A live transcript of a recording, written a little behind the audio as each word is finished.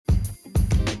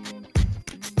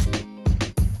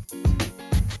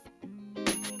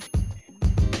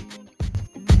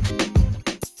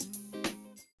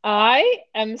I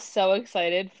am so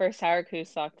excited for Sarah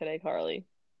Kustok today, Carly.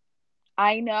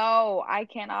 I know. I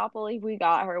cannot believe we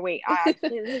got her. Wait,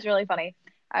 this is really funny.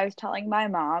 I was telling my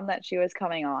mom that she was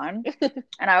coming on,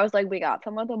 and I was like, we got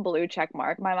someone with a blue check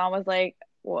mark. My mom was like,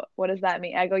 what does that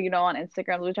mean? I go, on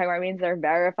Instagram, blue check mark means they're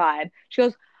verified. She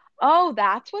goes, oh,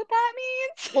 that's what that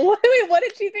means? Wait, what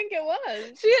did she think it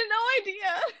was? She had no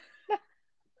idea.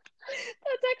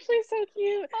 That's actually so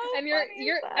cute. How And you're funny is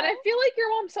you're and I that? feel like your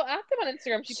mom's so active on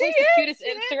Instagram. She She posts the is. cutest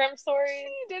Instagram stories.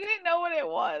 She didn't know what it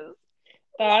was.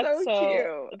 That's So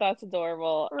so cute. that's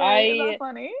adorable. Right? Is that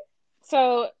funny?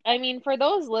 I mean, for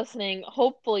those listening,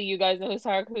 hopefully you guys know who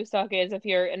Sarah Kustok is if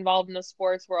you're involved in the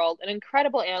sports world. An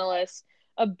incredible analyst,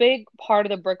 a big part of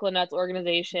the Brooklyn Nets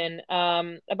organization.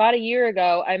 About a year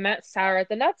ago, I met Sarah at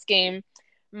the Nets game.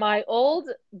 My old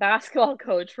basketball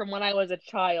coach from when I was a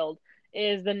child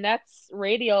is the Nets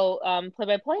radio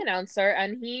play-by-play announcer,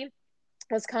 and he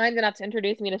was kind enough to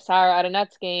introduce me to Sarah at a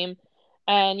Nets game.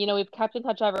 And, we've kept in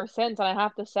touch ever since. And I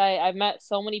have to say, I've met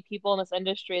so many people in this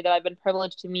industry that I've been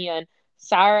privileged to meet. And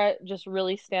Sarah just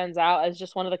really stands out as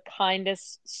just one of the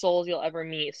kindest souls you'll ever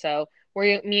meet. So,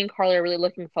 me and Carly are really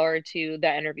looking forward to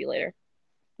that interview later.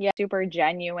 Yeah, super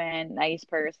genuine, nice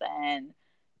person.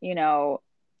 You know,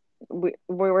 we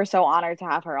were so honored to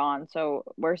have her on. So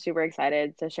we're super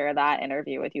excited to share that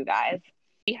interview with you guys.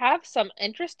 We have some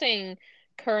interesting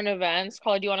current events.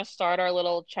 Carly, do you want to start our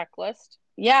little checklist?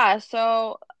 Yeah,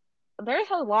 so there's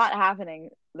a lot happening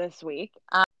this week.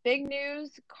 Big news,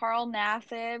 Carl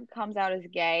Nassib comes out as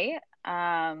gay.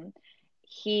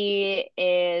 He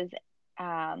is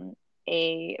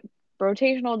a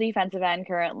rotational defensive end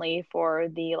currently for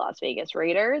the Las Vegas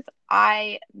Raiders.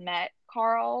 I met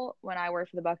Carl when I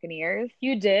worked for the Buccaneers.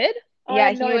 You did? Oh, I Yeah,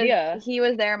 had no idea. he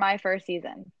was there my first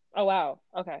season. Oh, wow.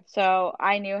 Okay. So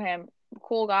I knew him.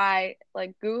 Cool guy,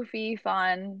 like goofy,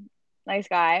 fun, nice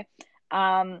guy.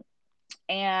 Um,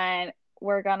 and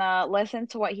we're gonna listen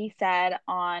to what he said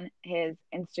on his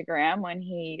Instagram when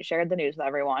he shared the news with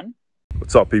everyone.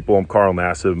 What's up, people? I'm Carl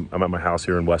Nassib. I'm at my house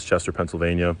here in Westchester,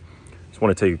 Pennsylvania. Just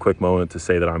want to take a quick moment to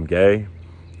say that I'm gay.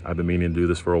 I've been meaning to do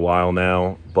this for a while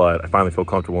now, but I finally feel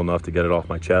comfortable enough to get it off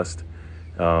my chest.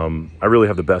 I really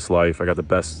have the best life. I got the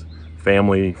best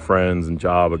family, friends, and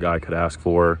job a guy could ask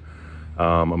for.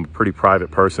 I'm a pretty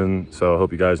private person, so I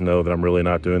hope you guys know that I'm really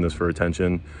not doing this for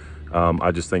attention.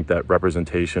 I just think that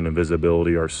representation and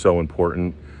visibility are so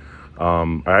important.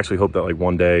 I actually hope that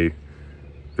one day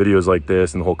videos like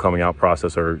this and the whole coming out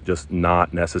process are just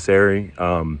not necessary.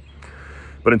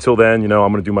 But until then, I'm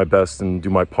going to do my best and do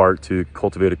my part to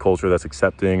cultivate a culture that's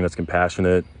accepting, that's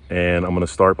compassionate. And I'm going to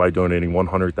start by donating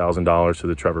 $100,000 to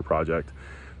the Trevor Project.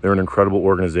 They're an incredible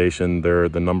organization. They're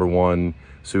the number one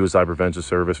suicide prevention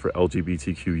service for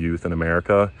LGBTQ youth in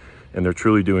America. And they're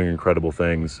truly doing incredible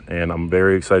things. And I'm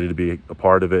very excited to be a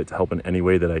part of it, to help in any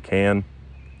way that I can.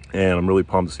 And I'm really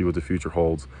pumped to see what the future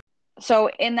holds. So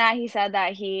in that he said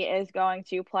that he is going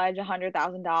to pledge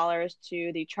 $100,000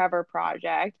 to the Trevor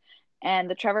Project, and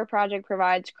the Trevor Project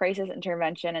provides crisis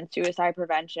intervention and suicide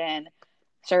prevention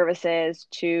services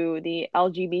to the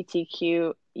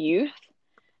LGBTQ youth.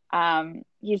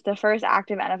 He's the first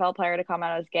active NFL player to come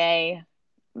out as gay.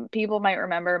 People might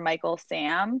remember Michael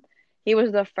Sam. He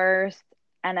was the first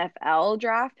NFL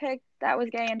draft pick that was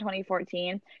gay in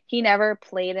 2014. He never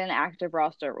played an active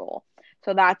roster role.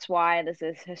 So that's why this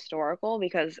is historical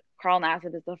because Carl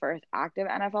Nassib is the first active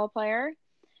NFL player.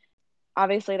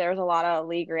 Obviously, there was a lot of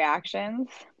league reactions.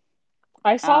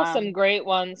 I saw some Um, great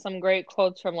ones, some great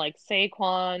quotes from like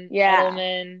Saquon, yeah,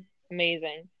 Edelman.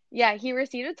 Amazing. yeah, he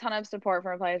received a ton of support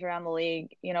from players around the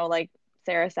league. Like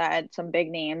Sarah said, some big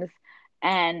names,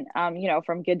 and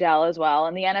from Goodell as well.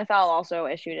 And the NFL also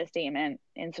issued a statement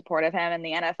in support of him, and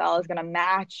the NFL is going to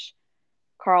match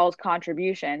Carl's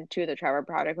contribution to the Trevor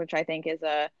Project, which I think is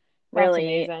a That's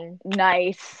really amazing.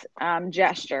 nice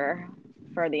gesture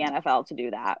for the NFL to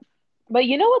do that. But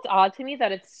you know what's odd to me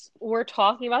that we're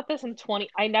talking about this in 20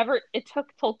 I never it took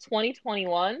till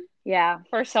 2021 Yeah,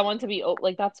 for someone to be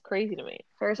like that's crazy to me.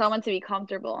 for someone to be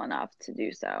comfortable enough to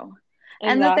do so.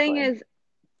 And the thing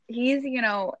Exactly. is,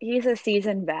 he's a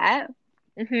seasoned vet.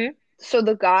 Mhm. So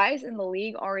the guys in the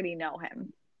league already know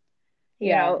him.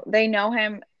 Yeah. They know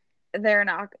him. They're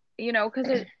not,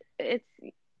 because it's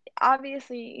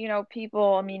obviously,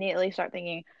 people immediately start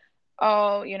thinking,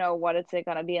 oh, what is it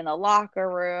going to be in the locker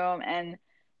room and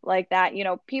like that.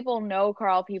 People know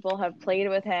Carl, people have played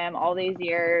with him all these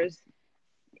years.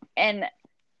 And,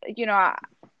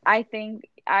 I think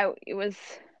I was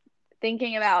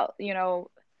thinking about,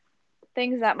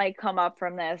 things that might come up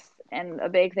from this. And a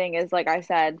big thing is, like I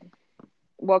said,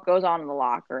 what goes on in the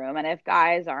locker room and if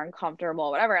guys are uncomfortable,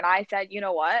 whatever. And I said, you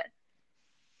know what?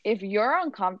 If you're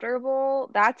uncomfortable,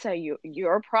 that's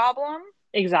your problem.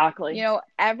 Exactly.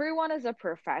 Everyone is a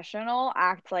professional,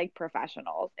 act like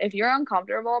professionals. If you're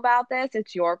uncomfortable about this,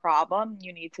 it's your problem.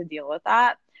 You need to deal with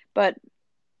that. But,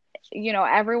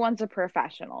 everyone's a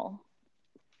professional.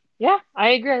 Yeah, I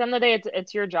agree. At the end of the day,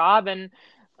 it's your job, and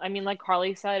I mean, like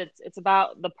Carly said, it's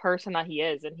about the person that he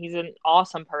is, and he's an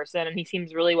awesome person, and he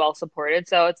seems really well supported.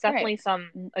 So it's Right.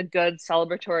 definitely a good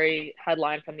celebratory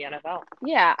headline from the NFL.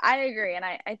 Yeah, I agree. And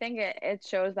I think it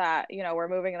shows that, we're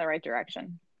moving in the right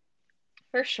direction.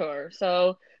 For sure.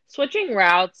 So switching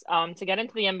routes, to get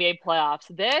into the NBA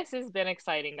playoffs, this has been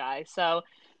exciting, guys. So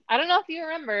I don't know if you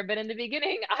remember, but in the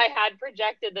beginning, I had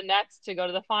projected the Nets to go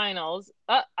to the finals.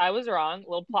 I was wrong.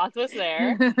 Little plot twist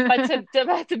there.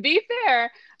 But to be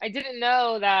fair, I didn't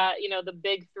know that the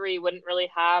big three wouldn't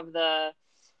really have the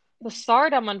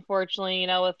stardom, unfortunately.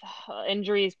 With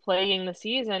injuries plaguing the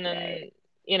season, Right.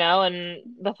 and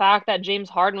the fact that James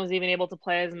Harden was even able to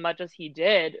play as much as he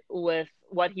did with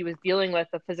what he was dealing with,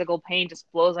 the physical pain just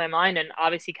blows my mind. And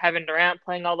obviously Kevin Durant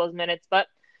playing all those minutes, but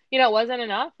it wasn't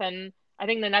enough. And I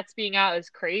think the Nets being out is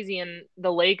crazy. And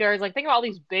the Lakers, like think about all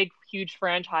these big, huge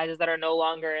franchises that are no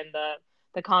longer in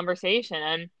the conversation.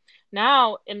 And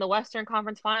now in the Western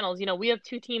Conference Finals, we have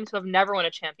two teams who have never won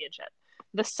a championship.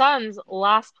 The Suns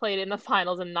last played in the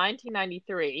finals in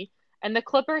 1993, and the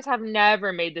Clippers have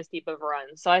never made this deep of a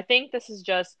run. So I think this is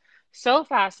just so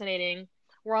fascinating.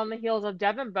 We're on the heels of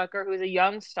Devin Booker, who's a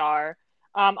young star.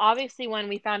 Obviously, when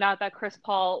we found out that Chris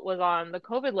Paul was on the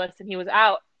COVID list and he was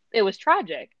out, it was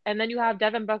tragic. And then you have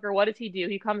Devin Booker. What does he do?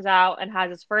 He comes out and has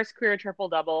his first career triple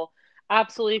double,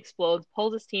 absolutely explodes,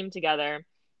 pulls his team together.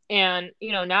 And,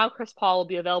 now Chris Paul will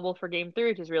be available for game three,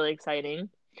 which is really exciting.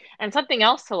 And something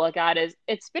else to look at is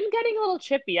it's been getting a little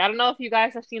chippy. I don't know if you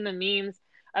guys have seen the memes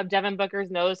of Devin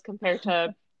Booker's nose compared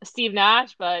to Steve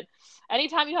Nash, but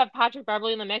anytime you have Patrick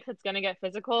Beverley in the mix, it's going to get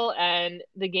physical, and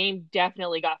the game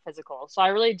definitely got physical. So I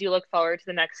really do look forward to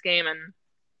the next game and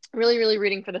really, really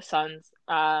rooting for the Suns.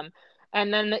 And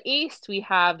then the East, we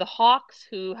have the Hawks,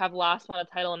 who have last won a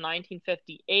title in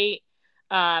 1958.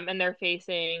 And they're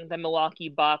facing the Milwaukee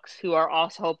Bucks, who are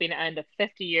also hoping to end a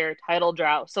 50-year title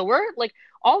drought. So we're like,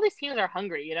 all these teams are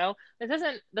hungry. This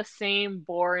isn't the same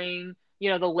boring,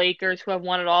 the Lakers who have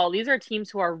won it all. These are teams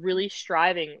who are really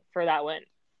striving for that win.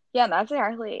 Yeah, that's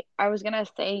exactly. I was gonna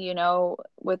say,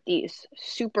 with these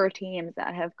super teams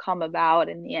that have come about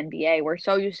in the NBA, we're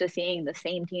so used to seeing the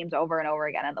same teams over and over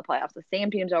again in the playoffs, the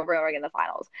same teams over and over again in the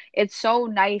finals. It's so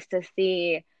nice to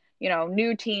see,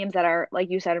 new teams that are, like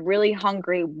you said, really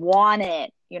hungry, want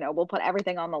it, will put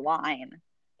everything on the line.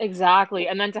 Exactly.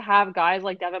 And then to have guys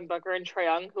like Devin Booker and Trae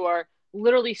Young who are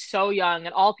literally so young,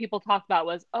 and all people talked about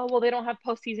was, oh, well, they don't have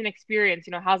postseason experience.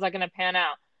 How's that going to pan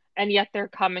out? And yet they're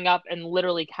coming up and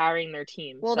literally carrying their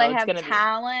team. Well, So they it's have going to be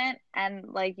talent, and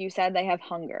like you said, they have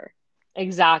hunger.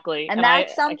 exactly. And And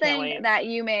that's I can't something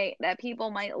wait. that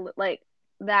people might like,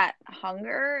 that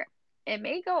hunger. It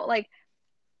may go like,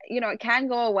 it can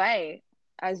go away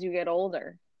as you get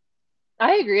older,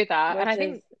 I agree with that. And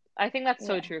which is, I think that's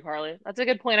so yeah, true, Carly. That's a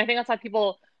good point. I think that's why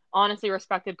people honestly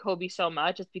respected Kobe so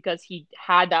much, is because he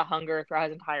had that hunger throughout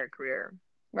his entire career.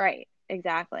 right,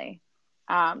 exactly.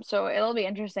 So it'll be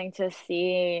interesting to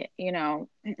see,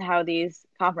 how these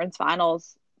conference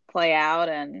finals play out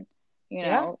and,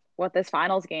 Yeah. what this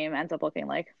finals game ends up looking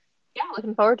like. Yeah,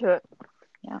 looking forward to it.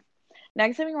 Yeah.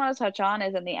 Next thing we want to touch on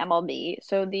is in the MLB.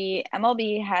 So the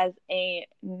MLB has a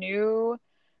new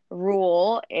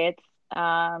rule. It's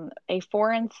a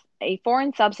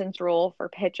foreign substance rule for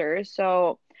pitchers.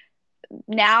 So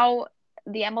now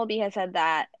the MLB has said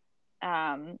that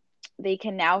they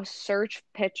can now search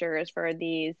pitchers for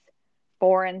these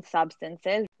foreign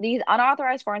substances. These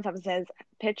unauthorized foreign substances,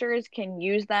 pitchers can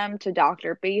use them to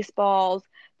doctor baseballs.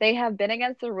 They have been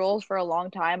against the rules for a long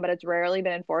time, but it's rarely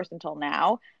been enforced until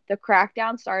now. The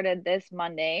crackdown started this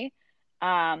Monday,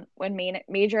 when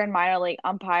major and minor league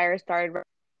umpires started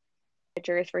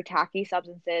pitchers for tacky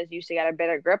substances used to get a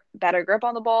better grip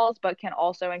on the balls, but can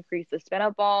also increase the spin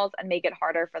of balls and make it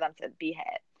harder for them to be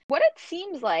hit. What it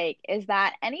seems like is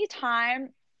that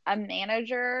anytime a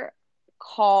manager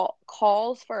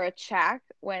calls for a check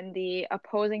when the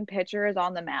opposing pitcher is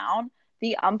on the mound,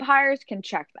 the umpires can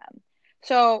check them.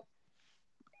 So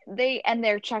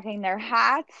they're checking their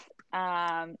hats,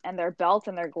 and their belts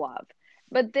and their glove.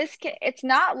 But it's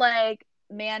not like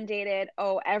mandated,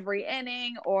 every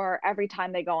inning or every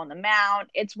time they go on the mound.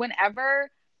 It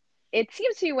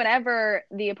seems to be whenever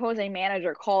the opposing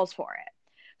manager calls for it.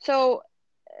 So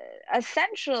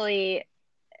essentially,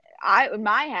 in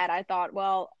my head, I thought,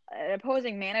 well, an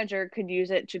opposing manager could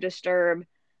use it to disturb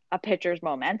a pitcher's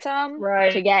momentum, to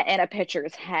Right. get in a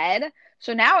pitcher's head.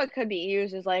 So now it could be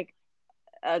used as like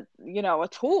a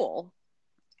tool.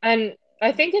 And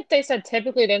I think if they said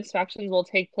typically the inspections will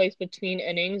take place between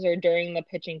innings or during the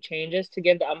pitching changes to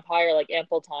give the umpire like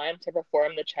ample time to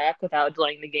perform the check without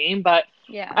delaying the game. But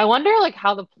Yeah. I wonder like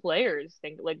how the players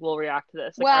think like will react to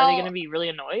this. Like, are they going to Well, be really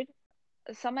annoyed?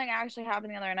 something actually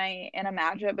happened the other night in a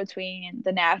matchup between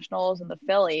the Nationals and the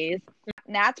Phillies.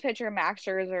 Nats pitcher Max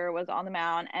Scherzer was on the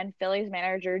mound, and Phillies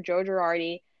manager Joe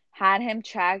Girardi had him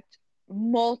checked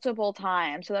multiple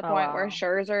times to the Oh point where wow.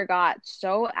 Scherzer got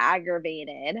so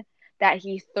aggravated that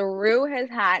he threw his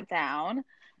hat down.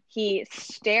 He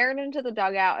stared into the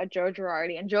dugout at Joe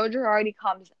Girardi, and Joe Girardi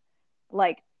comes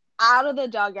like out of the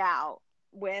dugout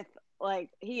with like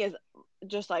he is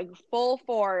just like full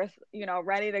force,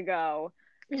 ready to go.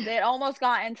 They almost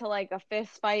got into like a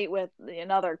fist fight with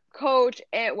another coach.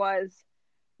 It was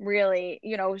really,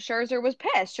 Scherzer was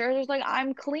pissed. Scherzer's like,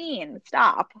 I'm clean,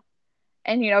 stop.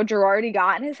 And Girardi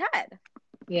got in his head,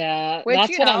 Yeah, which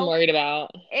that's what I'm worried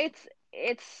about. it's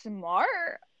smart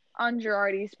on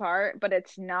Girardi's part, but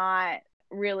it's not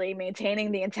really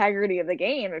maintaining the integrity of the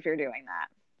game if you're doing that.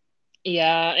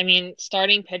 Yeah, I mean,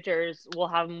 starting pitchers will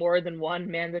have more than one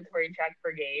mandatory check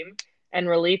per game, and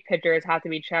relief pitchers have to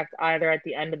be checked either at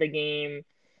the end of the game,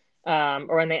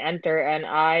 or when they enter. And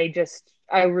I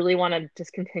really want to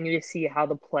just continue to see how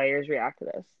the players react to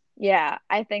this. Yeah,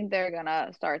 I think they're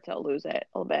gonna start to lose it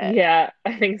a little bit. Yeah,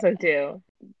 I think so too.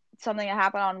 Something that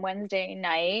happened on Wednesday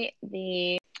night,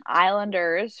 the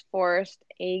Islanders forced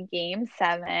a game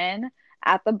 7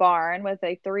 at the Barn with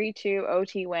a 3-2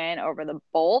 OT win over the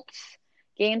Bolts.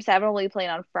 Game 7 will be played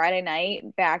on Friday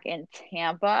night back in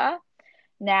Tampa.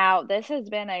 Now, this has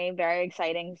been a very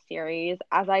exciting series.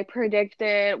 As I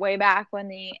predicted way back when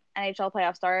the NHL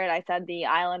playoffs started, I said the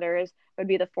Islanders would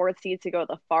be the 4th seed to go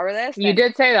the farthest. You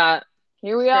did say that.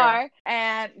 Here we are.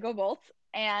 And go Bolts.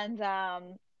 And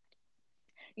and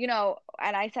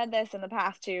I said this in the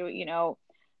past too,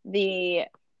 the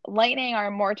Lightning are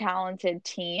a more talented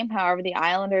team. However, the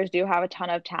Islanders do have a ton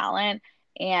of talent,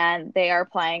 and they are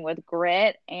playing with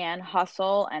grit and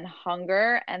hustle and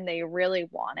hunger, and they really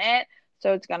want it.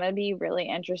 So it's going to be really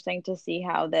interesting to see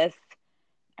how this,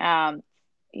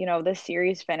 this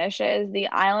series finishes. The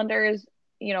Islanders,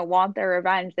 want their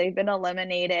revenge. They've been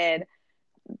eliminated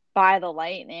by the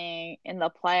Lightning in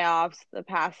the playoffs the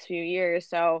past few years.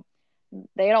 So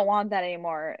they don't want that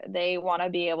anymore. They want to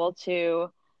be able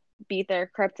to beat their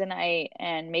kryptonite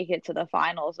and make it to the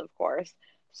finals, of course.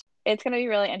 So it's going to be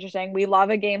really interesting. We love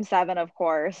a game 7, of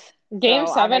course. Game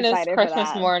So I'm 7 is excited for Christmas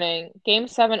that. morning. Game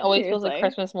 7 always feels like Seriously.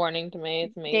 Christmas morning to me.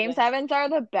 It's Game amazing. 7s are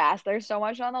the best. There's so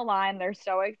much on the line. They're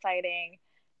so exciting.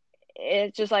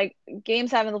 It's just like game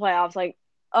 7 of the playoffs. Like,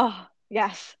 oh,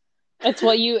 yes. It's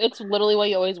literally what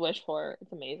you always wish for.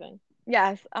 It's amazing.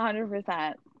 Yes,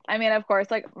 100%. I mean, of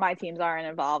course, like my teams aren't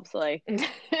involved, so like,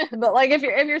 but like if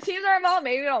your teams are involved,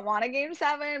 maybe you don't want a game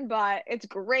 7, but it's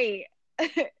great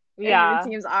if your Yeah,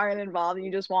 teams aren't involved.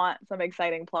 You just want some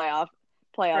exciting playoff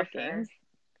for games.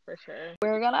 sure. For sure.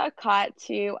 We're gonna cut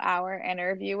to our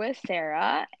interview with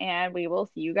Sarah, and we will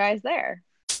see you guys there.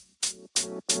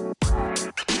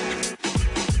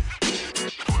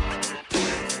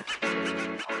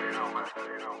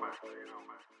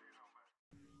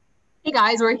 Hey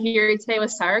guys, we're here today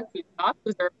with Sarah Kustok,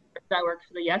 who's a reporter that works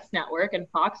for the Yes Network and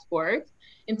Fox Sports.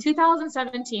 In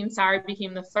 2017, Sarah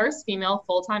became the first female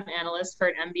full-time analyst for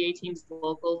an NBA team's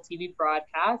local TV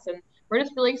broadcast, and we're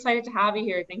just really excited to have you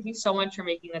here. Thank you so much for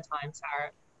making the time,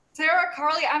 Sarah. Sarah,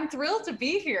 Carly, I'm thrilled to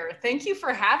be here. Thank you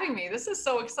for having me. This is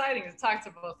so exciting to talk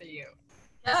to both of you.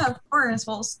 Yeah, of course.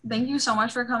 Well, thank you so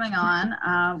much for coming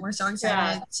on. We're so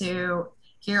excited to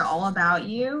hear all about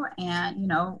you, and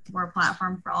we're a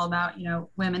platform for all about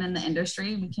women in the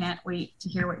industry. We can't wait to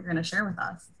hear what you're going to share with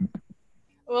us.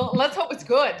 Well, let's hope it's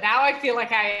good. Now I feel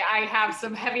like I have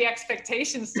some heavy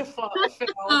expectations to fulfill.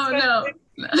 Oh no!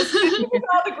 With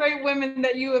all the great women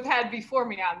that you have had before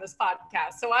me on this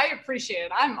podcast, so I appreciate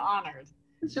it. I'm honored.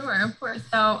 Sure, of course.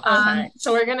 So,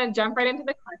 so we're gonna jump right into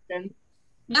the questions.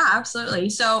 Yeah, absolutely.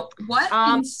 So, what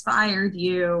inspired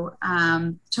you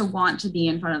to want to be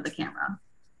in front of the camera?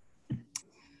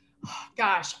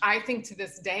 Gosh, I think to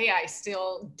this day, I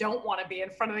still don't want to be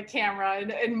in front of the camera.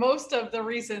 And most of the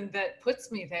reason that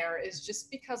puts me there is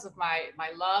just because of my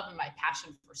love and my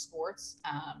passion for sports,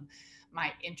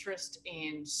 my interest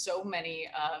in so many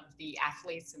of the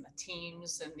athletes and the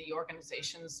teams and the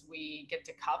organizations we get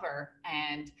to cover.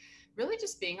 And really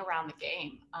just being around the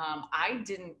game. I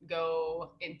didn't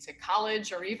go into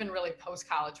college or even really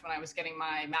post-college when I was getting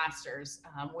my master's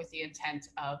with the intent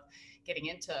of getting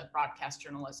into broadcast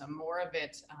journalism. More of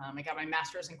it, I got my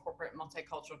master's in corporate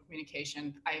multicultural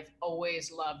communication. I've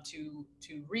always loved to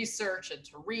research and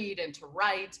to read and to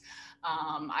write.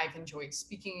 I've enjoyed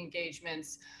speaking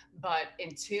engagements, but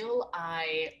until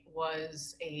I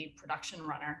was a production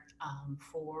runner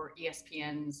for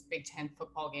ESPN's Big Ten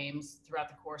football games throughout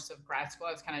the course of grad school,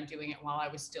 I was kind of doing it while I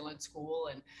was still in school,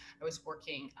 and I was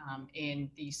working in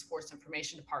the sports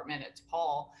information department at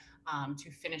DePaul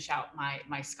to finish out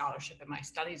my scholarship and my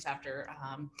studies after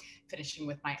finishing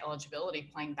with my eligibility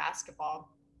playing basketball.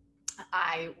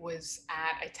 I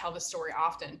tell this story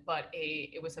often, but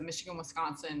it was a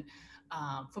Michigan-Wisconsin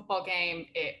football game.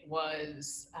 It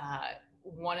was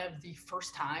one of the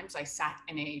first times I sat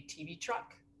in a TV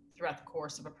truck throughout the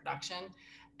course of a production,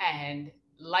 and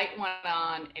light went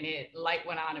on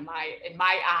in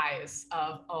my eyes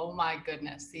of, oh my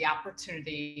goodness, the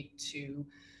opportunity to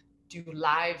do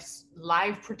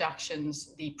live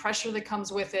productions, the pressure that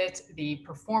comes with it, the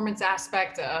performance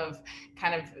aspect of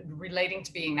kind of relating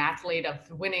to being an athlete, of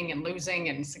winning and losing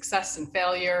and success and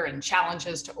failure and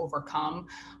challenges to overcome.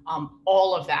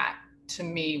 All of that to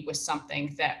me was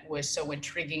something that was so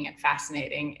intriguing and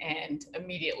fascinating, and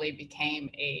immediately became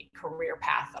a career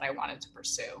path that I wanted to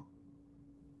pursue.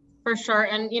 For sure.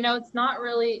 And, it's not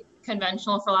really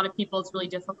conventional for a lot of people. It's really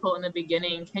difficult in the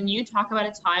beginning. Can you talk about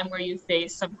a time where you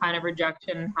faced some kind of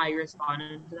rejection and how you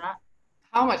responded to that?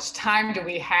 How much time do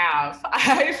we have?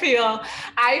 I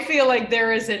feel like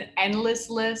there is an endless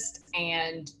list.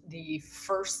 And the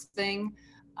first thing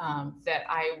that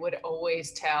I would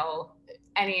always tell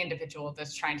any individual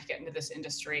that's trying to get into this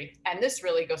industry, and this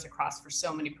really goes across for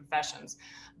so many professions,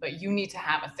 but you need to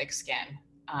have a thick skin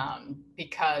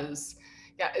because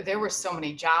there were so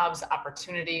many jobs,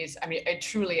 opportunities. I mean,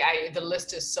 the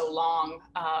list is so long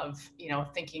of,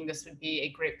 thinking this would be a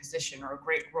great position or a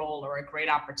great role or a great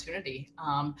opportunity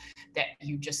that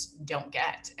you just don't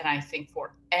get. And I think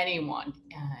for anyone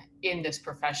in this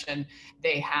profession,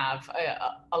 they have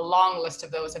a long list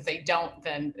of those. If they don't,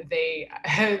 then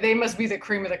they must be the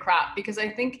cream of the crop, because I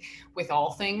think with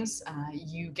all things,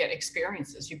 you get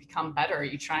experiences, you become better,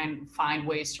 you try and find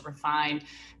ways to refine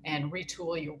and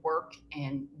retool your work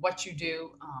and what you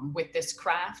do with this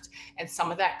craft. And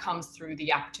some of that comes through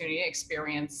the opportunity to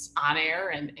experience on air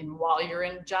and while you're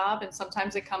in a job. And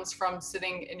sometimes it comes from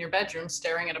sitting in your bedroom,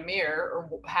 staring at a mirror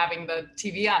or having the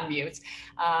TV on mute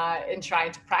and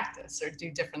trying to practice or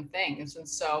do different things. And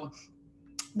so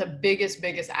the biggest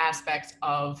aspect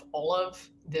of all of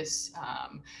this,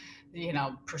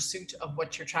 pursuit of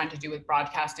what you're trying to do with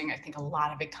broadcasting, I think a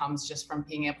lot of it comes just from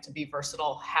being able to be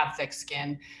versatile, have thick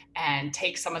skin, and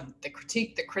take some of the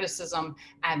critique, the criticism,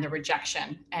 and the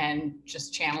rejection, and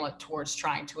just channel it towards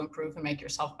trying to improve and make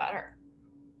yourself better.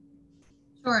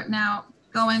 Sure. Now,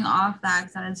 going off that,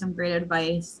 because that is some great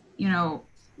advice,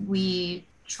 we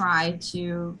try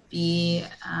to be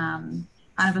kind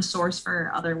of a source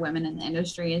for other women in the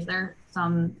industry. Is there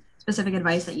some specific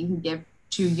advice that you can give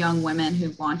to young women who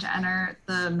want to enter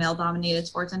the male-dominated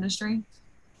sports industry?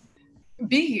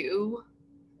 Be you,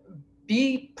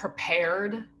 be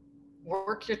prepared,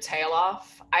 work your tail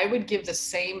off. I would give the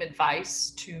same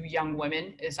advice to young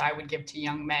women as I would give to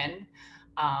young men.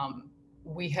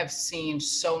 We have seen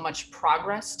so much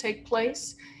progress take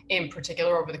place, in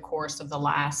particular over the course of the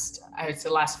last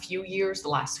few years, the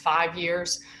last 5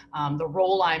 years. The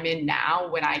role I'm in now,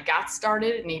 when I got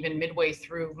started and even midway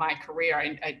through my career,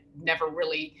 I never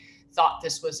really thought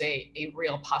this was a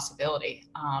real possibility.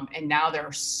 And now there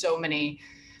are so many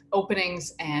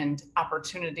openings and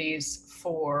opportunities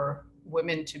for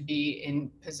women to be in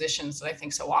positions that I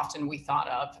think so often we thought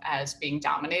of as being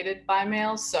dominated by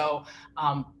males. So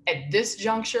at this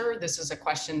juncture, this is a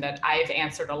question that I've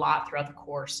answered a lot throughout the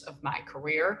course of my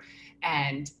career.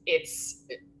 And it's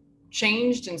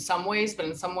changed in some ways, but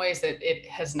in some ways it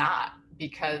has not,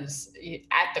 because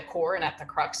at the core and at the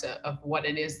crux of what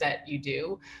it is that you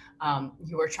do,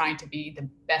 you are trying to be the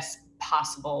best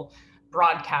possible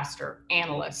broadcaster,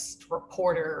 analyst,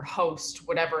 reporter, host,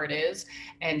 whatever it is.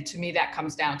 And to me, that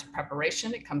comes down to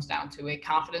preparation. It comes down to a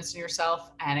confidence in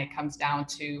yourself. And it comes down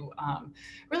to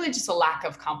really just a lack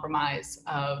of compromise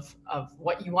of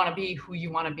what you want to be, who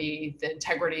you want to be, the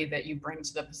integrity that you bring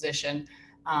to the position.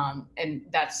 And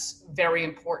that's very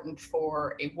important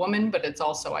for a woman, but it's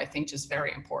also, I think, just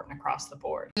very important across the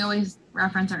board. We always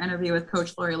reference our interview with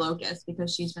Coach Lori Locust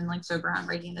because she's been so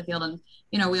groundbreaking in the field. And,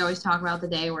 we always talk about the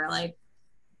day where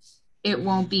it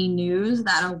won't be news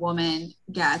that a woman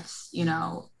gets,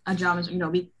 a job as,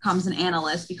 becomes an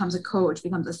analyst, becomes a coach,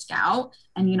 becomes a scout.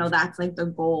 And, that's like the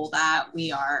goal that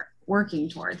we are working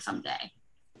towards someday.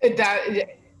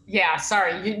 Yeah,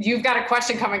 sorry, you've got a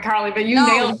question coming, Carly, but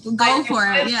nailed it. Go for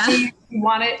it. Yeah.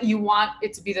 You want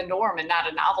it to be the norm and not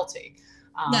a novelty.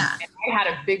 Yeah. And I had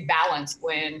a big balance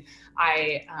when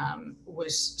I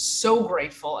was so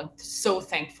grateful and so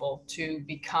thankful to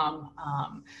become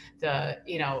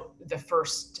the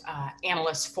first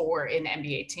analyst for an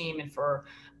NBA team and for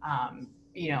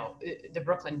the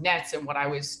Brooklyn Nets and what I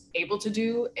was able to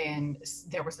do. And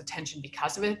there was a tension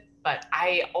because of it. But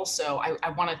I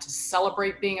wanted to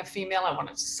celebrate being a female. I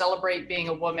wanted to celebrate being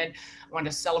a woman. I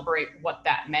wanted to celebrate what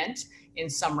that meant in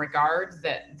some regard,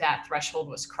 that threshold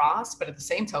was crossed. But at the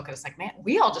same token, it's like, man,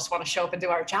 we all just want to show up and do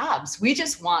our jobs. We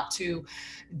just want to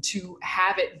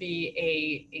have it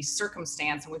be a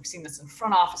circumstance. And we've seen this in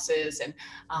front offices and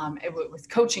with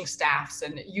coaching staffs.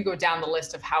 And you go down the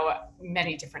list of how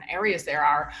many different areas there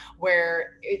are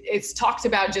where it's talked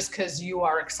about just because you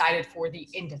are excited for the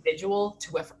individual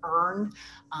to have earned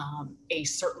a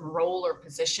certain role or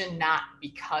position, not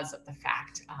because of the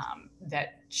fact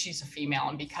that she's a female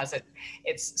and because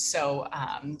it's so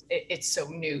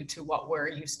new to what we're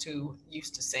used to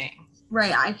seeing.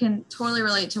 Right. I can totally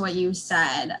relate to what you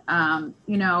said.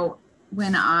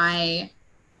 When I,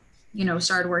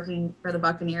 started working for the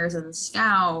Buccaneers as a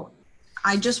scout,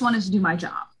 I just wanted to do my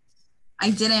job.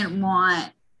 I didn't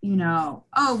want,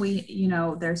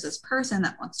 there's this person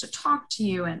that wants to talk to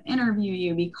you and interview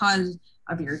you because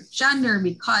of your gender, and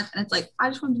it's like, I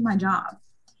just want to do my job.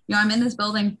 I'm in this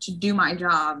building to do my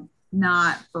job,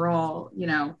 not for all,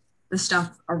 the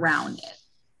stuff around it.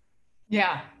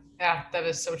 Yeah, that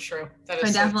is so true.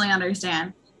 I definitely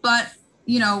understand. But,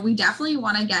 we definitely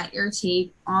want to get your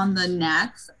take on the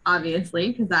Nets,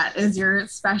 obviously, because that is your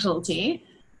specialty.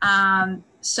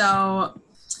 So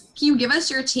can you give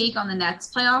us your take on the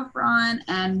Nets playoff run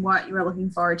and what you are looking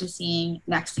forward to seeing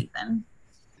next season?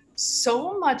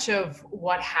 So much of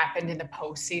what happened in the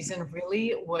postseason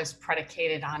really was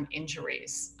predicated on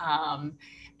injuries.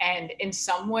 And in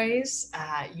some ways,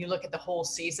 you look at the whole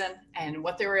season and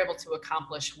what they were able to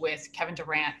accomplish with Kevin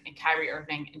Durant and Kyrie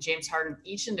Irving and James Harden,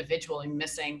 each individually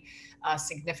missing a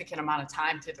significant amount of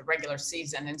time through the regular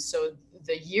season. And so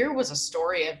the year was a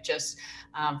story of just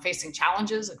facing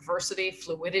challenges, adversity,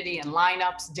 fluidity in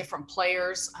lineups, different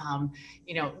players,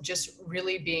 just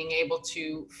really being able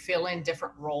to fill in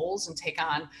different roles and take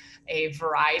on a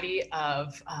variety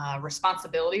of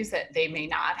responsibilities that they may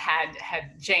not had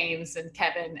James and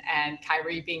Kevin and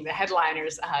Kyrie being the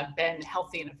headliners been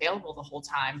healthy and available the whole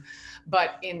time.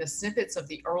 But in the snippets of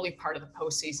the early part of the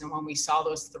postseason, when we saw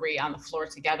those three on the floor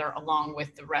together, along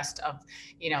with the rest of,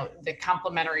 the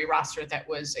complementary roster that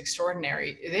was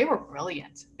extraordinary, they were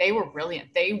brilliant. They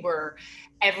were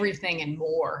everything and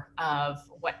more of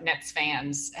what Nets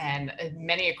fans and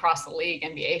many across the league,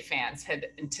 NBA fans, had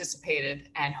anticipated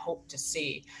and hoped to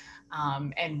see.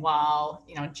 And while,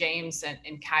 James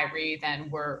and Kyrie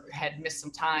then had missed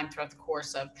some time throughout the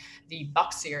course of the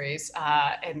Bucks series,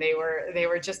 and they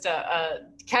were just a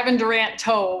Kevin Durant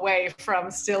toe away from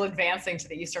still advancing to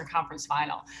the Eastern Conference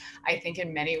Final. I think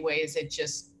in many ways it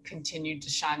just continued to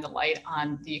shine the light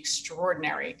on the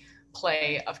extraordinary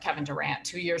play of Kevin Durant,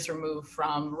 2 years removed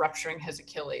from rupturing his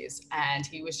Achilles, and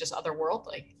he was just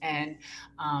otherworldly. And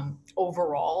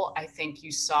overall, I think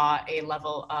you saw a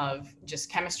level of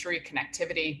just chemistry,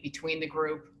 connectivity between the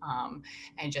group,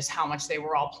 and just how much they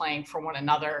were all playing for one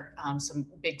another. Some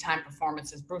big time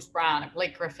performances, Bruce Brown and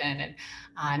Blake Griffin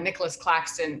and Nicholas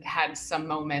Claxton had some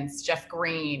moments, Jeff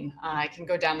Green. I can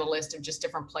go down the list of just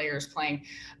different players playing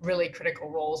really critical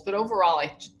roles. But overall,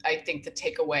 I think the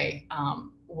takeaway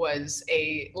was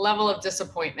a level of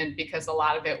disappointment because a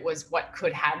lot of it was what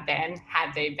could have been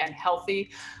had they been healthy.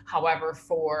 However,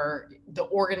 for the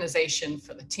organization,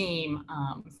 for the team,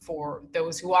 for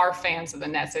those who are fans of the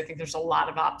Nets, I think there's a lot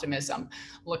of optimism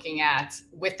looking at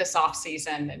with this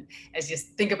offseason. And as you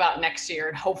think about next year,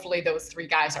 and hopefully those three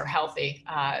guys are healthy,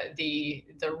 the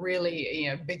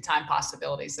really big time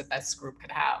possibilities that this group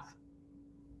could have.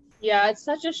 Yeah, it's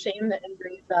such a shame the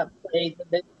injuries that plagued the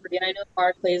big three. And I know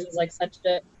Barclays was like such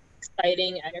an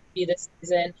exciting energy this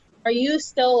season. Are you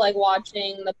still like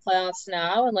watching the playoffs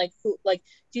now? And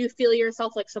do you feel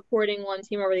yourself like supporting one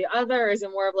team over the other? Or is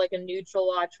it more of like a neutral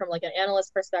watch from like an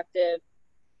analyst perspective?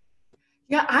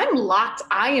 Yeah, I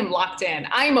am locked in.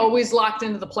 I'm always locked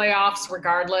into the playoffs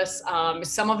regardless.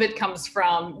 Some of it comes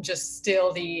from just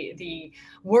still the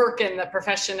work and the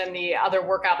profession and the other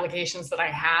work obligations that I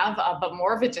have. But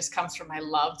more of it just comes from my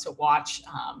love to watch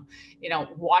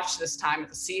this time of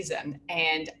the season.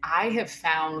 And I have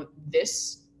found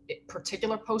this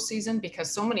particular postseason,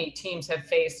 because so many teams have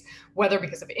faced, whether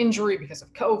because of injury, because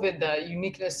of COVID, the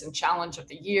uniqueness and challenge of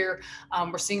the year.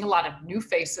 We're seeing a lot of new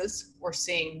faces. We're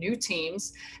seeing new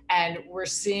teams, and we're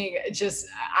seeing just,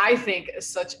 I think,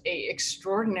 such a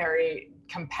extraordinary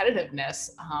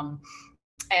competitiveness.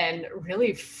 And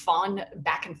really fun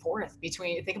back and forth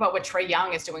between, think about what Trae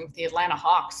Young is doing with the Atlanta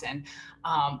Hawks, and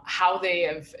how they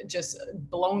have just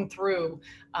blown through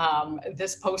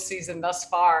this postseason thus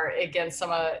far against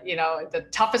some of, the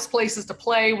toughest places to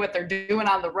play, what they're doing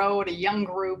on the road, a young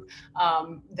group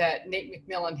that Nate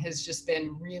McMillan has just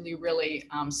been really, really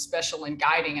special in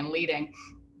guiding and leading.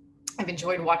 I've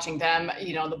enjoyed watching them.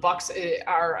 The Bucks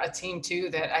are a team too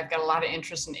that I've got a lot of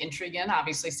interest and intrigue in,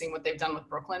 obviously seeing what they've done with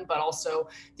Brooklyn, but also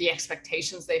the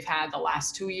expectations they've had the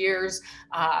last 2 years.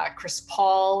 Chris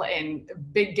Paul and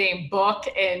Big Game Book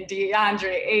and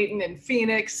DeAndre Ayton in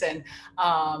Phoenix, and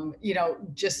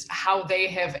just how they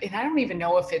have, and I don't even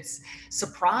know if it's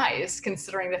surprise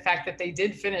considering the fact that they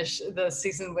did finish the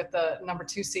season with the number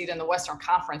 2 seed in the Western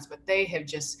Conference, but they have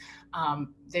just,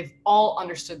 they've all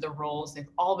understood the roles. They've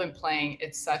all been playing.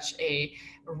 It's such a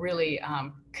really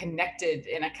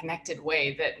connected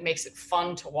way that makes it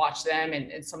fun to watch them.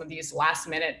 And some of these last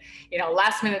minute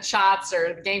shots,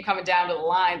 or the game coming down to the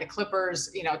line, the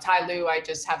Clippers, Ty Lue, I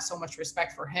just have so much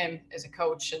respect for him as a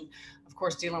coach. And of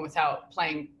course, dealing without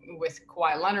playing with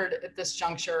Kawhi Leonard at this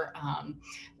juncture.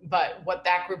 But what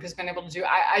that group has been able to do,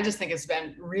 I just think it's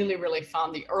been really, really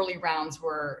fun. The early rounds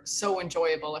were so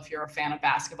enjoyable if you're a fan of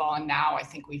basketball. And now I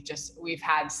think we've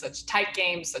had such tight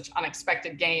games, such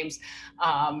unexpected games,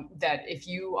 that if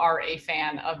you are a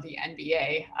fan of the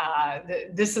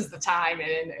NBA, this is the time,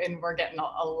 and we're getting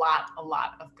a lot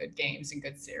of good games and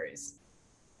good series.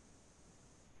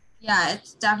 Yeah,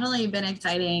 it's definitely been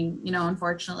exciting.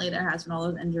 Unfortunately, there has been all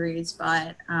those injuries,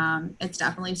 but it's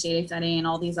definitely stayed exciting, and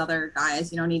all these other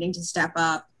guys, needing to step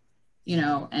up,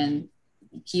 and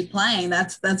keep playing.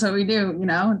 That's what we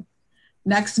do,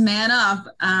 next man up.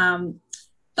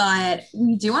 But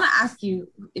we do want to ask you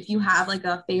if you have like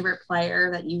a favorite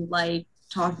player that you like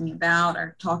talking about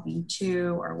or talking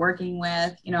to or working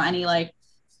with, any like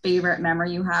favorite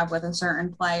memory you have with a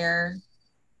certain player.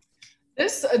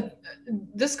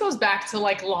 This goes back to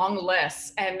like long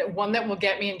lists, and one that will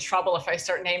get me in trouble if I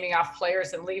start naming off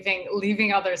players and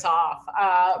leaving others off.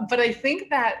 But I think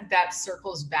that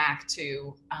circles back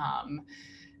to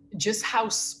just how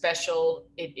special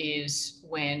it is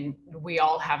when we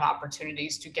all have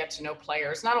opportunities to get to know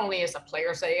players, not only as the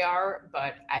players they are,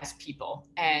 but as people.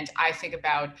 And I think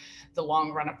about the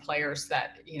long run of players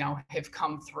that, have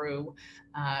come through,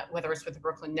 whether it's with the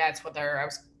Brooklyn Nets, whether I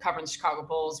was covering the Chicago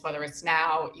Bulls, whether it's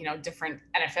now, different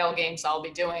NFL games I'll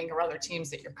be doing, or other teams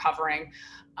that you're covering.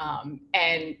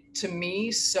 And to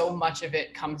me, so much of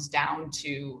it comes down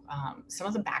to some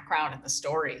of the background and the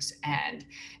stories and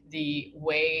the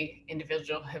way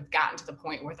individuals have gotten to the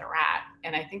point where they're at.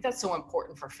 And I think that's so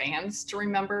important for fans to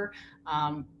remember,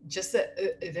 just that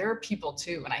there are people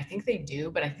too, and I think they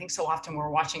do, but I think so often we're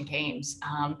watching games.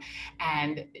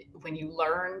 And when you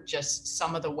learn just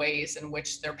some of the ways in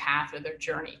which their path or their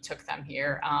journey took them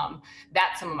here,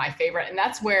 that's some of my favorite. And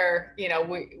that's where,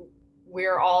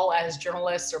 we're all, as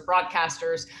journalists or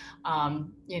broadcasters,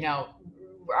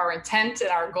 our intent and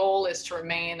our goal is to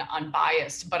remain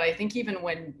unbiased. But I think even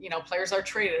when, players are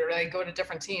traded or they go to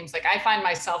different teams, like I find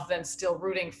myself then still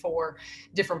rooting for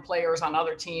different players on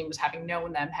other teams, having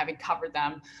known them, having covered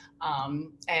them.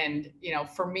 And,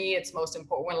 for me, it's most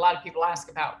important when a lot of people ask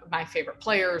about my favorite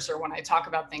players, or when I talk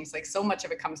about things, like so much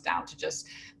of it comes down to just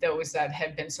those that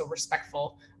have been so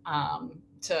respectful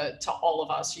to all of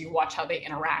us. You watch how they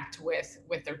interact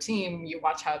with their team. You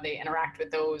watch how they interact with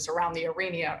those around the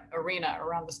arena,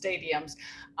 around the stadiums.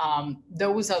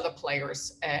 Those are the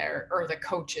players or the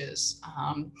coaches,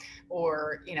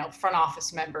 or, front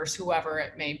office members, whoever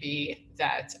it may be,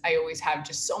 that I always have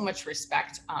just so much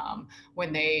respect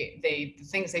when the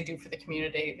things they do for the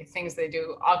community, the things they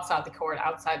do outside the court,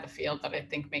 outside the field, that I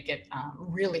think make it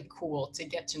really cool to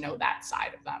get to know that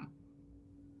side of them.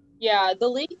 Yeah, the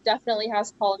league definitely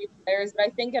has quality players, but I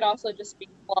think it also just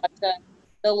speaks a lot to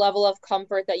the level of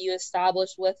comfort that you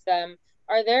establish with them.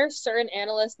 Are there certain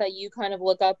analysts that you kind of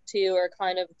look up to or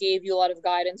kind of gave you a lot of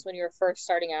guidance when you were first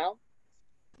starting out?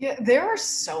 Yeah, there are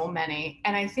so many.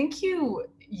 And I think you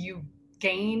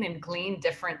gain and glean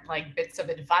different like bits of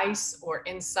advice or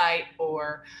insight,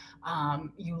 or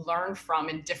you learn from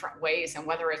in different ways. And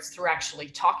whether it's through actually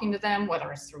talking to them,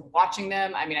 whether it's through watching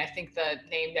them. I mean, I think the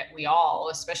name that we all,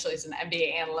 especially as an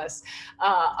NBA analyst,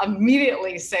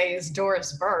 immediately say is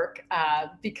Doris Burke,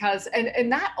 because, and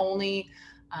not only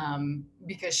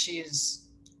because she's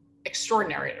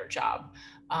extraordinary at her job,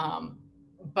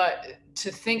 But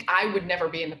to think I would never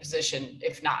be in the position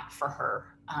if not for her.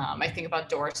 I think about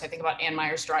Doris, I think about Ann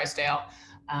Myers Drysdale.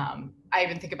 I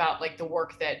even think about like the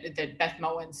work that Beth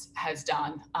Mowens has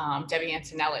done, Debbie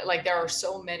Antonelli. Like there are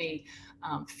so many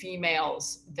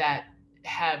females that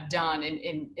have done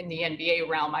in the NBA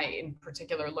realm. I in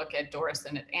particular look at Doris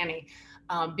and at Annie,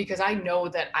 because I know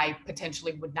that I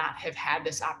potentially would not have had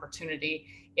this opportunity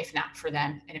if not for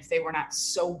them, and if they were not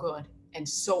so good and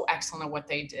so excellent at what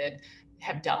they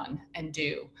have done and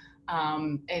do.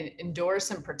 And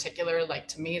Doris in particular, like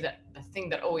to me, that the thing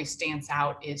that always stands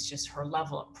out is just her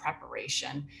level of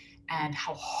preparation and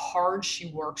how hard she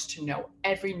works to know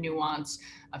every nuance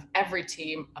of every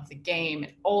team, of the game,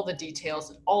 and all the details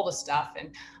and all the stuff.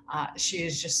 And she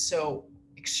is just so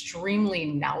extremely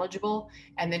knowledgeable,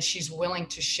 and then she's willing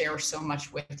to share so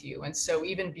much with you. And so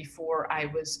even before I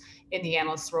was in the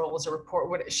analyst role as a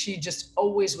reporter, she just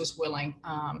always was willing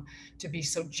to be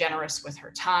so generous with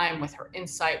her time, with her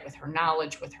insight, with her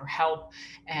knowledge, with her help.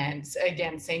 And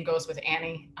again, same goes with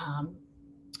Annie.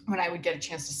 When I would get a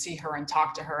chance to see her and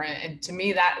talk to her. And to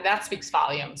me, that speaks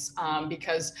volumes,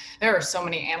 because there are so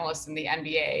many analysts in the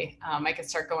NBA. I could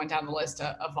start going down the list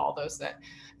of all those that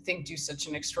I think do such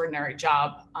an extraordinary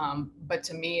job. But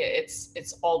to me,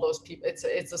 it's all those people.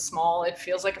 It's a small, it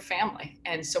feels like a family.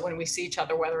 And so when we see each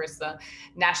other, whether it's the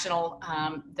national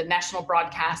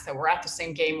broadcast that we're at the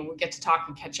same game and we get to talk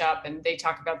and catch up and they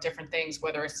talk about different things,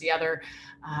 whether it's the other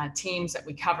teams that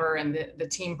we cover and the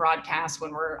team broadcast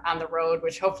when we're on the road,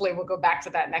 which hopefully we'll go back to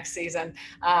that next season.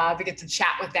 We get to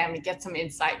chat with them and get some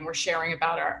insight, and we're sharing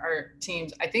about our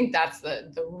teams. I think that's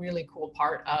the really cool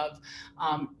part of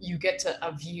you get to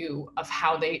a view of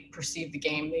how they perceive the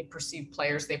game, they perceive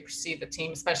players, they perceive the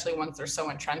team, especially ones they're so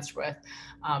entrenched with.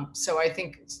 So I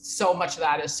think so much of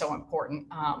that is so important.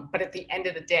 But at the end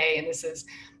of the day, and this is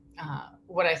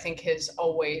what I think has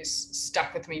always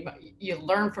stuck with me. You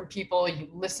learn from people, you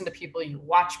listen to people, you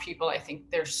watch people. I think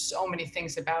there's so many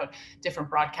things about different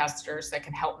broadcasters that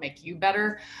can help make you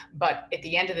better. But at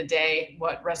the end of the day,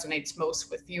 what resonates most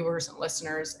with viewers and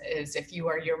listeners is if you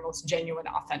are your most genuine,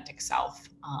 authentic self.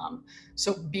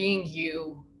 So being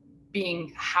you,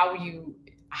 being how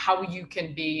you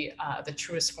can be the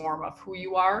truest form of who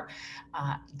you are,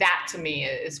 that to me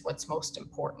is what's most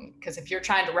important. Because if you're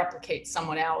trying to replicate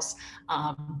someone else,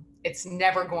 it's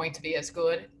never going to be as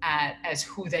good as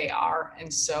who they are.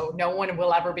 And so no one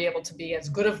will ever be able to be as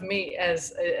good of me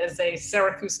as a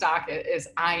Sarah Kustok as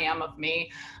I am of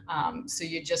me. So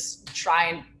you just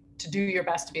try to do your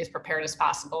best to be as prepared as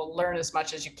possible, learn as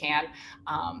much as you can,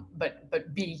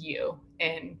 but be you.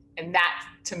 And that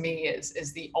to me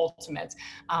is the ultimate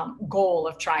goal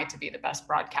of trying to be the best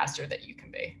broadcaster that you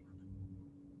can be.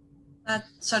 That's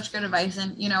such good advice.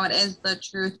 And, it is the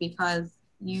truth, because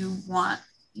you want,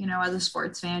 as a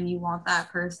sports fan, you want that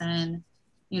person,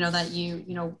 that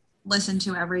you listen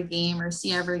to every game or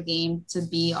see every game to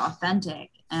be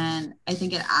authentic. And I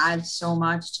think it adds so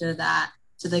much to that,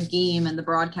 to the game and the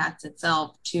broadcast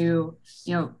itself, to,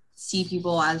 see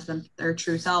people as their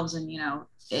true selves. And,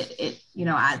 it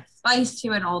adds spice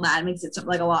to it and all that. It makes it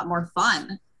like a lot more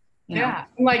fun. Yeah,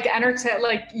 like entertain,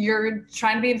 like you're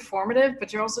trying to be informative,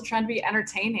 but you're also trying to be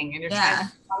entertaining, and you're trying to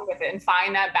have fun with it and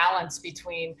find that balance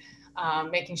between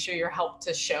making sure you're helped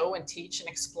to show and teach and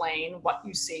explain what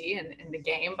you see in the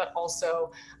game, but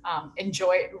also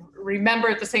remember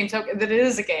at the same token that it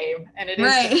is a game and it is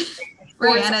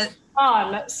right, and it's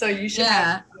fun. So you should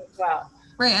have fun as well.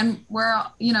 Right, and we're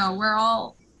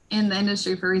all in the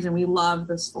industry for a reason. We love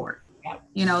the sport.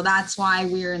 That's why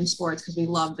we're in sports, because we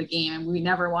love the game and we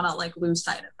never want to lose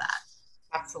sight of that.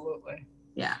 Absolutely.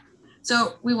 Yeah.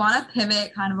 So we want to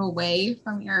pivot kind of away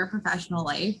from your professional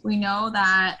life. We know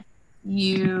that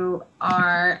you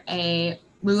are a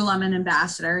Lululemon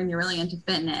ambassador and you're really into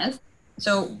fitness.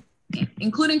 So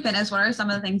including fitness, what are some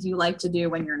of the things you like to do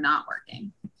when you're not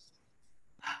working?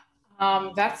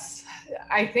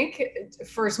 I think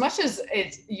for as much as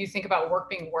you think about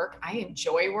work being work, I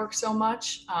enjoy work so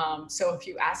much. So if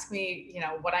you ask me,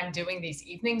 what I'm doing these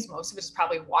evenings, most of it is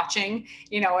probably watching,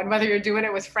 and whether you're doing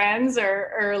it with friends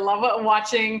or love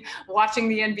watching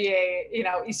the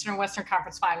NBA, Eastern and Western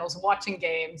Conference Finals, watching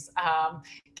games,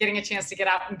 getting a chance to get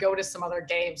out and go to some other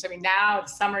games. I mean, now the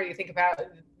summer, you think about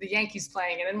the Yankees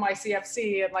playing and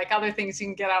NYCFC and like other things you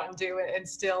can get out and do and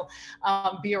still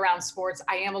be around sports.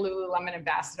 I am a Lululemon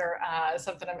ambassador,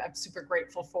 something I'm super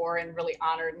grateful for and really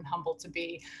honored and humbled to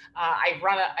be. I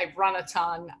run a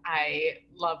ton. I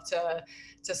love to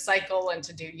cycle and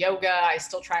to do yoga. I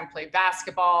still try and play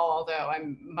basketball, although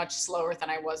I'm much slower than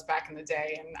I was back in the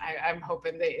day. And I'm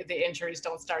hoping the injuries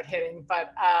don't start hitting.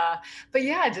 But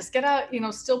yeah, just get out,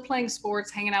 still playing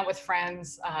sports, hanging out with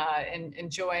friends, and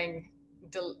enjoying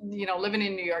living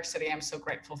in New York City. I'm so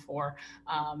grateful for.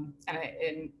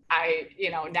 And I,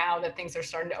 now that things are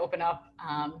starting to open up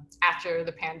after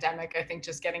the pandemic, I think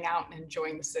just getting out and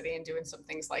enjoying the city and doing some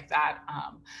things like that.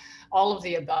 All of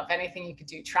the above, anything you could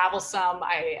do, travel some.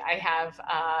 I have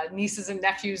nieces and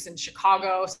nephews in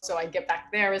Chicago, so I get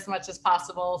back there as much as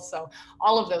possible. So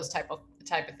all of those type of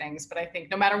things. But I think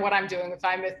no matter what I'm doing, if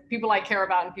I'm with people I care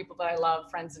about and people that I love,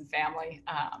 friends and family,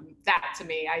 that to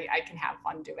me, I can have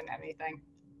fun doing anything.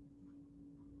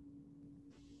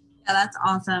 Yeah, that's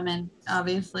awesome. And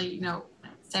obviously,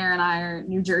 Sarah and I are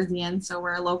New Jerseyans, so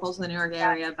we're local to the New York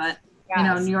area, but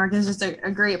Yes. New York is just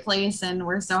a great place, and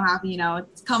we're so happy,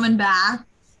 it's coming back.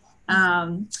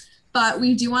 But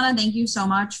we do want to thank you so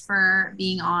much for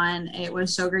being on. It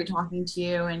was so great talking to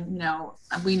you. And,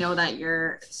 we know that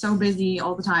you're so busy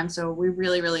all the time. So we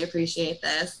really, really appreciate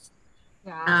this.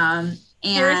 Yeah.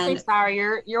 Seriously, Sarah,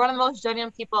 you're one of the most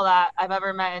genuine people that I've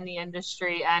ever met in the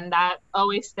industry. And that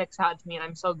always sticks out to me. And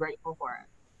I'm so grateful for it.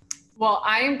 Well,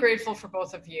 I am grateful for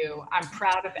both of you. I'm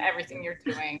proud of everything you're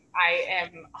doing. I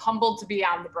am humbled to be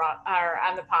on the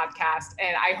podcast,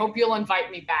 and I hope you'll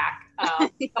invite me back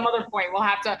some other point. We'll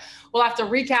have to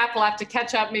recap. We'll have to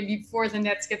catch up maybe before the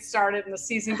Nets get started and the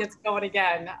season gets going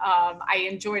again. I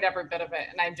enjoyed every bit of it,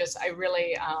 and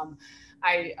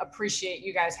I appreciate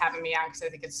you guys having me on because I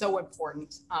think it's so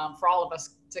important for all of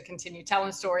us to continue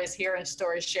telling stories, hearing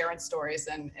stories, sharing stories,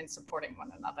 and supporting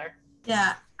one another.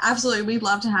 Yeah, absolutely. We'd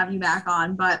love to have you back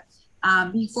on. But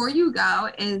before you go,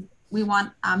 we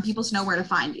want people to know where to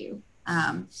find you.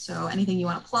 So anything you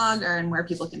want to plug and where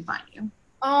people can find you.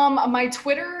 My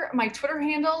Twitter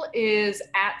handle is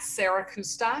at Sarah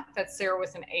Kustok. That's Sarah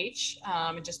with an H,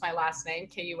 and just my last name,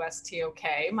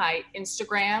 Kustok. My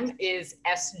Instagram is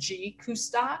SG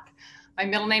Kustok. My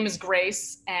middle name is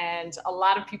Grace, and a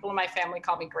lot of people in my family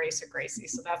call me Grace or Gracie,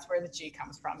 so that's where the G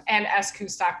comes from. And S.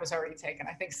 Kustok was already taken.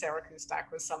 I think Sarah Kustok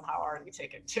was somehow already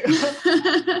taken too.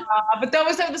 But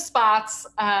those are the spots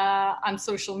on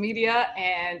social media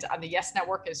and on the Yes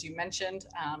Network, as you mentioned,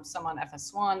 some on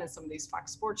FS1 and some of these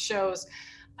Fox Sports shows,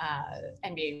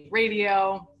 NBA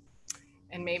Radio,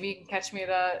 and maybe you can catch me at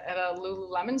a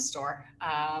Lululemon store.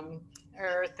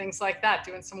 Or things like that,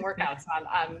 doing some workouts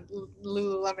on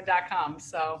Lululemon.com.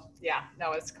 So yeah,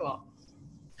 no, it's cool.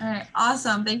 All right,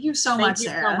 awesome. Thank you so much,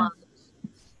 Sarah. So much.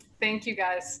 Thank you,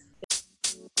 guys.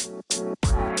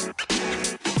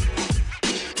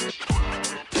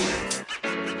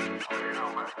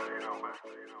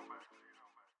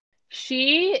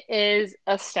 She is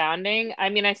astounding. I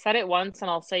mean, I said it once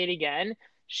and I'll say it again.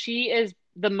 She is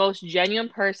the most genuine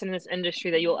person in this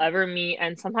industry that you'll ever meet,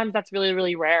 and sometimes that's really,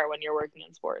 really rare when you're working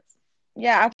in sports.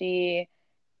 Yeah, she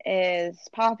is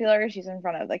popular. She's in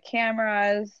front of the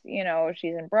cameras,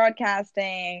 she's in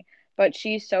broadcasting, but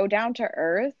she's so down to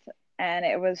earth, and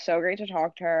it was so great to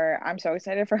talk to her. I'm so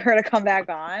excited for her to come back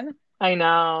on. I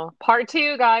know. Part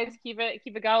 2, guys, keep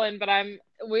it going. But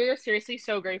we're seriously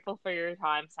so grateful for your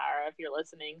time, Sarah, if you're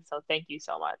listening. So thank you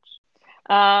so much.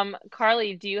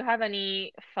 Carly, do you have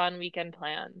any fun weekend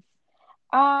plans?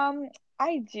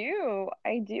 I do.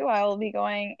 I will be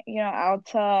going, out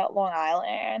to Long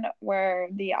Island where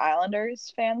the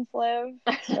Islanders fans live,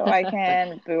 so I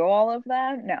can boo all of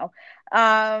them. No,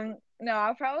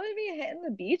 I'll probably be hitting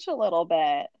the beach a little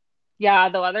bit. Yeah,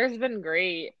 the weather's been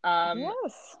great.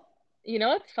 Yes. You know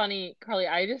what's funny, Carly?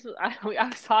 I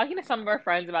was talking to some of our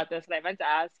friends about this, and I meant to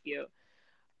ask you.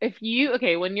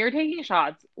 When you're taking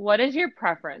shots, what is your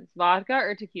preference, vodka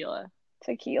or tequila?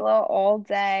 Tequila all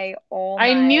day, all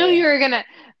night. I knew you were gonna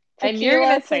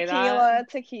say that.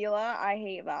 Tequila. I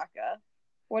hate vodka.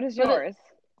 What is yours?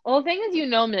 Well, the thing is, me,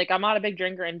 like, I'm not a big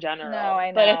drinker in general. No, I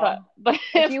know. But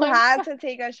if you had to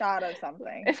take a shot of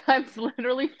something. If I'm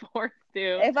literally forced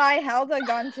to. If I held a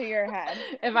gun to your head.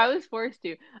 If I was forced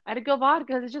to, I'd go vodka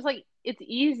because it's just like, it's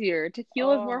easier.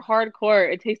 Tequila is more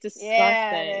hardcore. It tastes disgusting.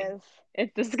 Yeah, it is.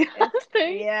 It's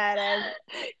disgusting. Yeah, it is.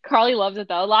 Carly loves it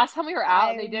though. Last time we were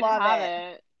out, they didn't have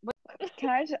it.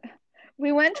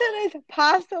 We went to this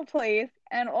pasta place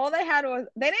and all they had was,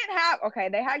 they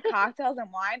had cocktails and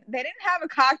wine. They didn't have a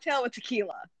cocktail with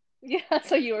tequila. Yeah,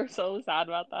 so you were so sad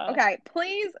about that. Okay,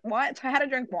 please, what? So I had to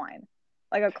drink wine.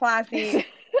 Like a classy,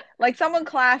 like someone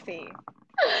classy,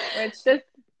 which This,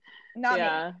 not me.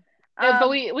 yeah. But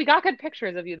we got good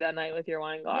pictures of you that night with your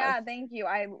wine glass. Yeah, thank you.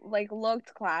 I like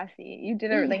looked classy. You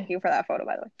did it. Thank you for that photo,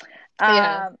 by the way.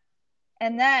 Yeah.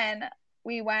 And then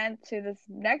we went to this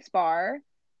next bar,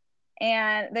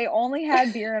 and they only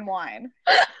had beer and wine.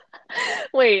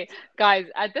 Wait, guys,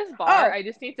 at this bar, I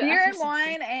just need to beer and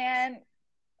wine and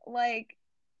like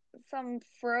some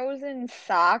frozen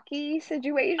sake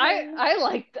situation. I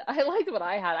liked what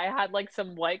I had. I had like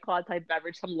some White Claw type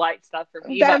beverage, some light stuff for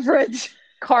me. Beverage.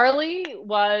 Carly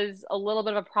was a little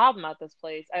bit of a problem at this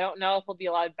place. I don't know if we'll be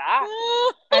allowed back.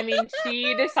 I mean,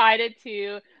 she decided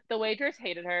to. The waitress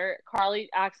hated her. Carly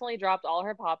accidentally dropped all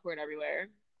her popcorn everywhere.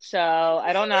 So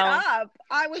I don't know.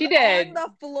 I was on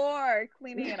the floor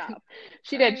cleaning it up.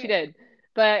 She did.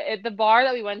 But the bar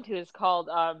that we went to is called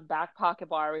Back Pocket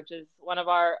Bar, which is one of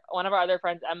our other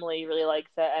friends, Emily, really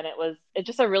likes it, and it's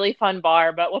just a really fun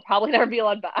bar. But we'll probably never be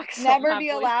allowed back. So never be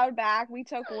allowed back. We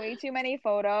took way too many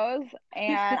photos,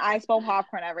 and I spilled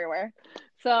popcorn everywhere.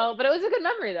 So, but it was a good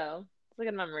memory, though. It's a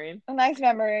good memory. A nice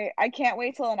memory. I can't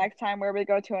wait till the next time where we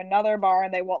go to another bar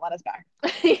and they won't let us back.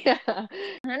 Yeah.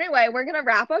 Anyway, we're gonna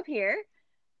wrap up here.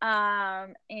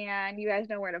 And you guys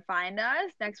know where to find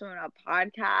us. Next Women Up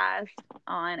Podcast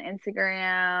on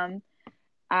Instagram,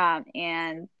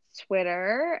 and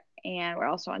Twitter, and we're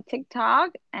also on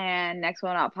TikTok, and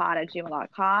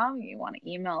nextwomenupod@gmail.com. You want to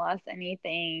email us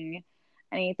anything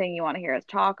you want to hear us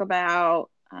talk about.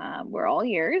 We're all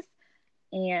ears,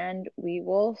 and we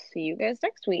will see you guys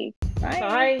next week.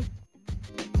 Bye.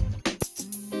 Bye.